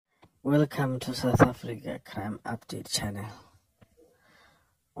Welcome to South Africa Crime Update channel.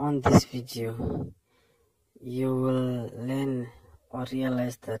 On this video, you will learn or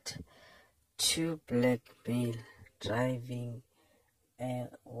realize that two black males driving a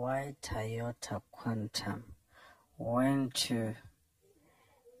white Toyota Quantum went to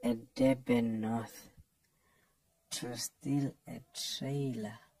a Durban North to steal a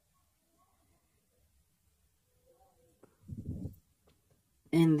trailer.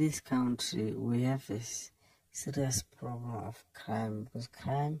 In this country, we have a serious problem of crime because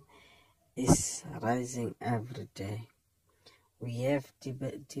crime is rising every day. We have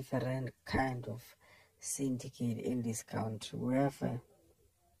different kind of syndicate in this country. We have a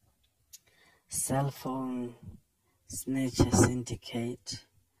cell phone snatcher syndicate.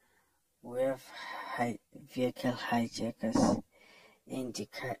 We have vehicle hijackers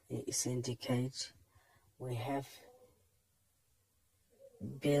syndicate. We have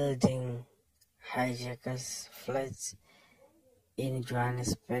building hijackers flats in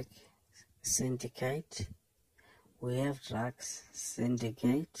Johannesburg syndicate. We have drugs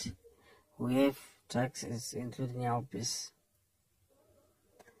syndicate. We have drugs including Albis.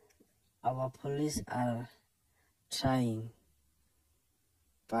 Our police are trying,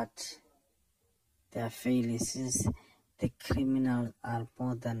 but they are failing since the criminals are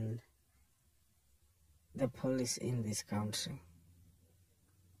more than the police in this country.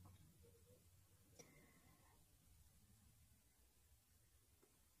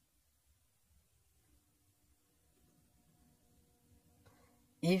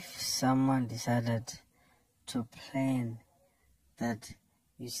 If someone decided to plan that,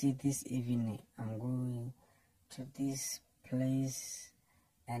 you see, this evening I'm going to this place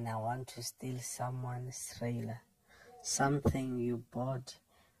and I want to steal someone's trailer, something you bought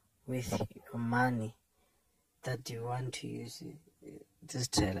with your money that you want to use this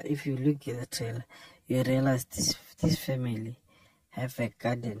trailer. If you look at the trailer, you realize this family have a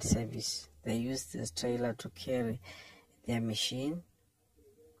garden service. They use this trailer to carry their machine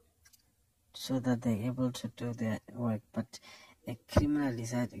so that they're able to do their work. But a criminal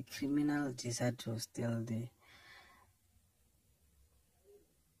decide to steal the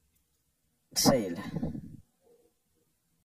trailer.